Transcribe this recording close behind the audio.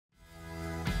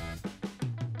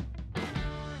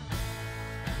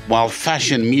While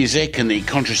fashion, music and the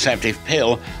contraceptive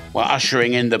pill were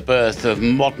ushering in the birth of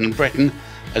modern Britain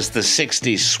as the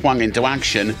 60s swung into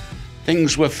action,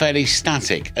 things were fairly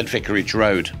static at Vicarage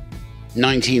Road.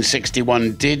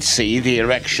 1961 did see the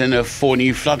erection of 4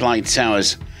 new floodlight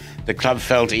towers. The club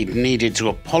felt it needed to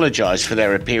apologise for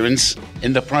their appearance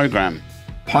in the programme.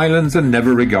 Pylons are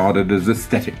never regarded as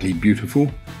aesthetically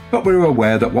beautiful, but we're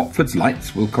aware that Watford's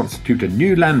lights will constitute a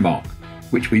new landmark,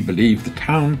 which we believe the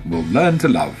town will learn to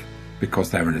love, because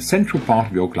they're an essential part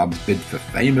of your club's bid for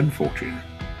fame and fortune.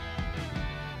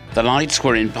 The lights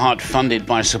were in part funded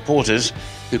by supporters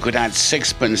who could add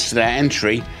sixpence to their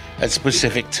entry at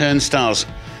specific turnstiles,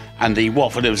 and the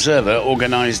Watford Observer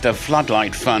organised a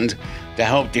floodlight fund to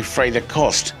help defray the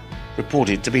cost,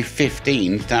 reported to be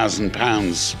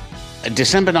 £15,000.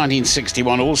 December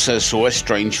 1961 also saw a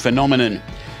strange phenomenon.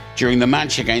 During the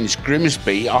match against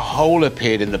Grimsby, a hole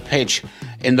appeared in the pitch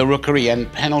in the Rookery End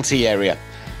penalty area,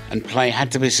 and play had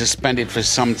to be suspended for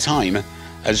some time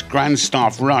as ground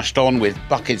staff rushed on with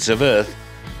buckets of earth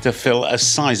to fill a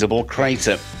sizable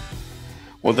crater.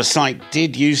 Well, the site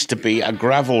did used to be a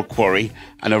gravel quarry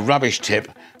and a rubbish tip,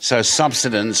 so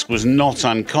subsidence was not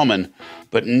uncommon,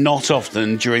 but not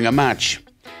often during a match.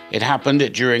 It happened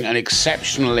during an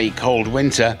exceptionally cold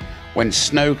winter when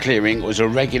snow clearing was a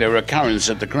regular occurrence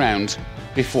at the ground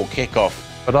before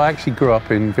kick-off. But I actually grew up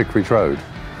in Vicarage Road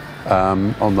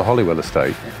on the Holywell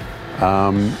estate,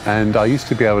 and I used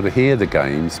to be able to hear the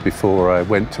games before I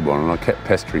went to one, and I kept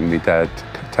pestering my dad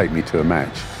to take me to a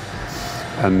match.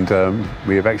 And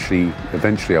eventually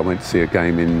I went to see a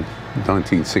game in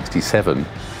 1967.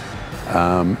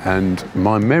 And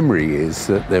my memory is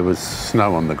that there was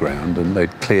snow on the ground and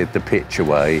they'd cleared the pitch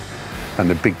away and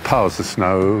the big piles of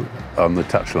snow on the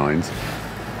touchlines.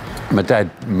 My dad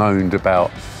moaned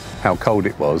about how cold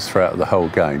it was throughout the whole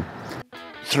game.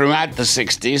 Throughout the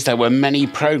 60s, there were many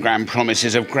programme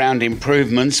promises of ground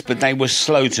improvements, but they were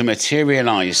slow to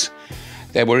materialise.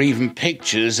 There were even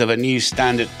pictures of a new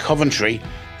stand at Coventry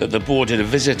that the board had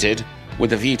visited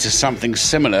with a view to something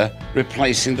similar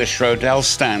replacing the Schrodel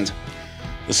stand.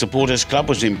 The Supporters Club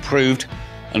was improved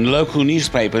and local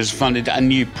newspapers funded a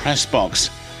new press box.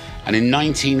 And in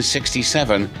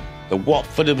 1967, the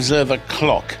Watford Observer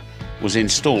clock was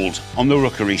installed on the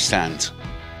Rookery stand.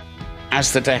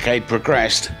 As the decade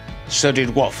progressed, so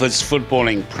did Watford's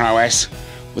footballing prowess,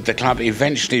 with the club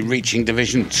eventually reaching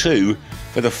Division 2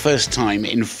 for the first time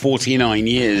in 49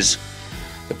 years.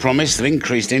 The promise of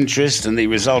increased interest and the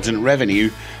resultant revenue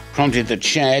prompted the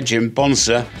chair, Jim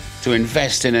Bonser, to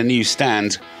invest in a new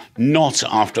stand, not,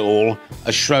 after all,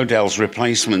 a Schrodel's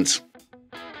replacement.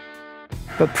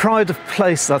 But pride of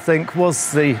place, I think,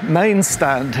 was the main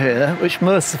stand here, which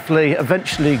mercifully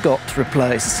eventually got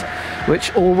replaced,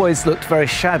 which always looked very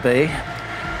shabby.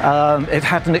 It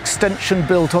had an extension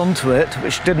built onto it,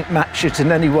 which didn't match it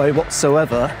in any way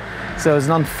whatsoever. So it was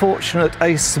an unfortunate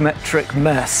asymmetric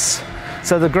mess.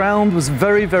 So the ground was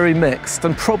very, very mixed,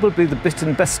 and probably the bit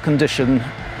in best condition,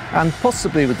 and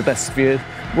possibly with the best view,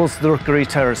 was the Rookery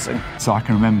terracing. So I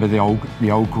can remember the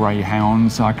old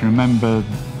greyhounds. I can remember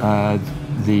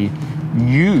the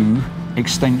new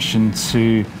extension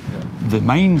to the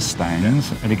main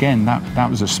stands, and again that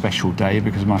was a special day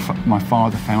because my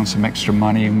father found some extra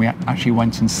money and we actually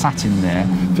went and sat in there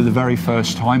for the very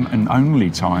first time and only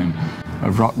time,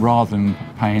 rather than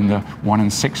paying the 1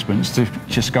 and 6pence to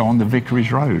just go on the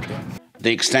Vicarage Road.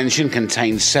 The extension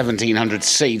contained 1,700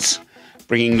 seats,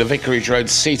 bringing the Vicarage Road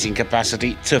seating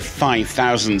capacity to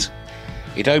 5,000.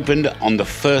 It opened on the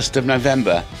 1st of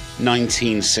November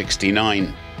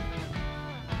 1969.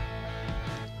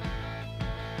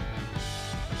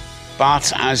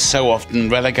 But as so often,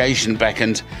 relegation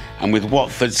beckoned, and with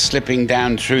Watford slipping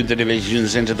down through the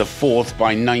divisions into the 4th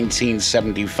by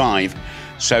 1975,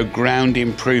 so ground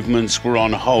improvements were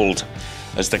on hold,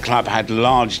 as the club had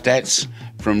large debts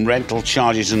from rental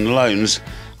charges and loans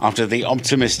after the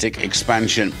optimistic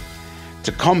expansion.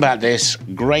 To combat this,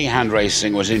 greyhound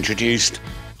racing was introduced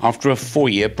after a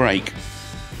 4-year break.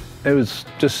 There was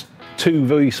just 2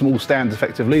 very small stands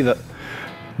effectively that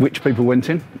which people went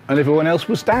in, and everyone else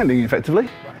was standing effectively.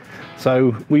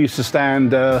 So we used to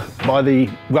stand by the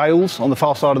rails on the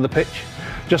far side of the pitch,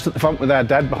 just at the front with our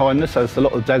dad behind us, as a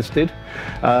lot of dads did,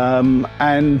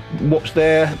 and watch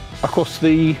there across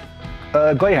the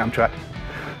greyhound track.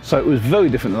 So it was very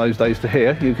different in those days to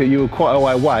here. You were quite a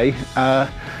way away,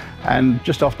 and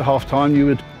just after half-time you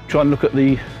would try and look at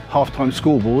the half-time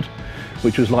scoreboard,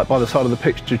 which was like by the side of the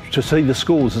pitch, to see the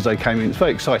scores as they came in. It's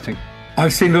very exciting.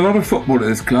 I've seen a lot of football at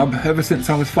this club ever since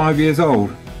I was 5 years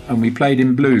old, and we played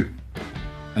in blue.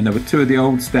 And there were 2 of the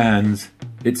old stands.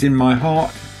 It's in my heart,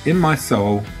 in my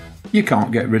soul, you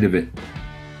can't get rid of it.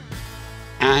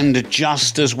 And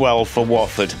just as well for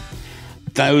Watford.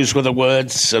 Those were the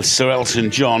words of Sir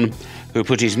Elton John, who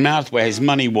put his mouth where his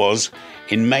money was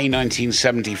in May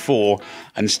 1974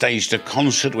 and staged a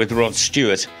concert with Rod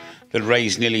Stewart that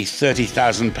raised nearly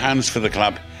 £30,000 for the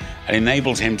club and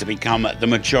enabled him to become the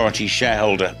majority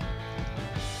shareholder.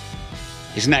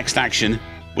 His next action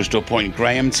was to appoint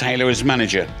Graham Taylor as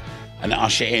manager and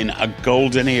usher in a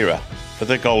golden era for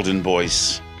the Golden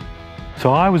Boys.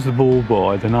 So I was the ball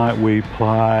boy the night we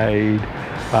played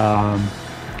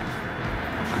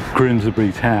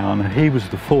Grimsby Town, and he was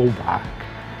the fullback.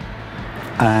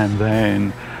 And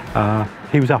then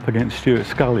he was up against Stuart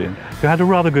Scullion, who had a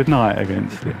rather good night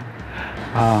against him.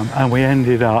 And we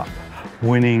ended up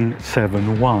winning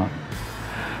 7-1.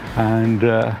 And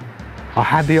I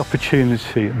had the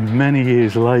opportunity many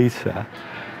years later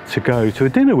to go to a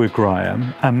dinner with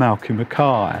Graham and Malky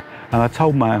Mackay. And I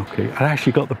told Malky I'd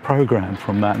actually got the programme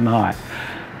from that night.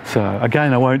 So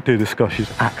again, I won't do the Scottish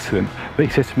accent, but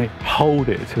he said to me, hold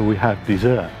it till we have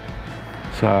dessert.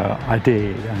 So I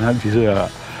did, and at dessert,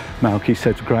 Malky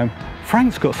said to Graham,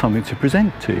 Frank's got something to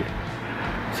present to you.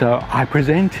 So I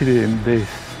presented him this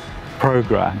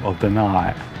programme of the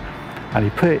night, and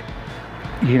he put it,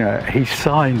 he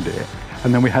signed it,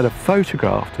 and then we had a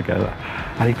photograph together,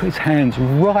 and he put his hands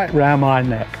right round my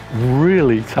neck,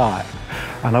 really tight.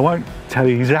 And I won't tell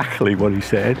you exactly what he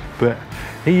said, but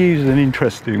he used an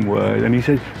interesting word, and he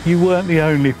said, you weren't the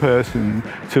only person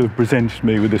to have presented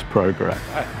me with this programme.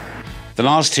 The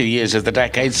last 2 years of the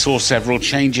decade saw several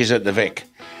changes at the Vic.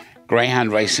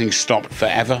 Greyhound racing stopped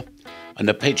forever, and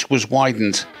the pitch was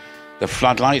widened. The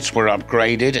floodlights were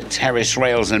upgraded, terrace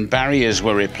rails and barriers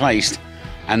were replaced,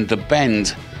 and the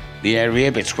bend, the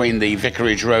area between the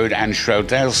Vicarage Road and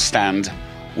Shrewdale stand,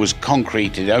 was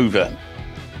concreted over.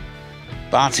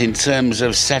 But in terms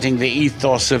of setting the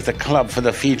ethos of the club for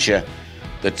the future,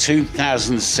 the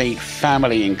 2,000-seat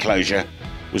Family Enclosure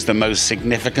was the most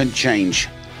significant change.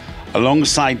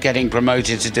 Alongside getting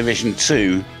promoted to Division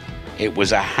 2, it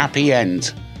was a happy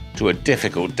end to a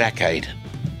difficult decade.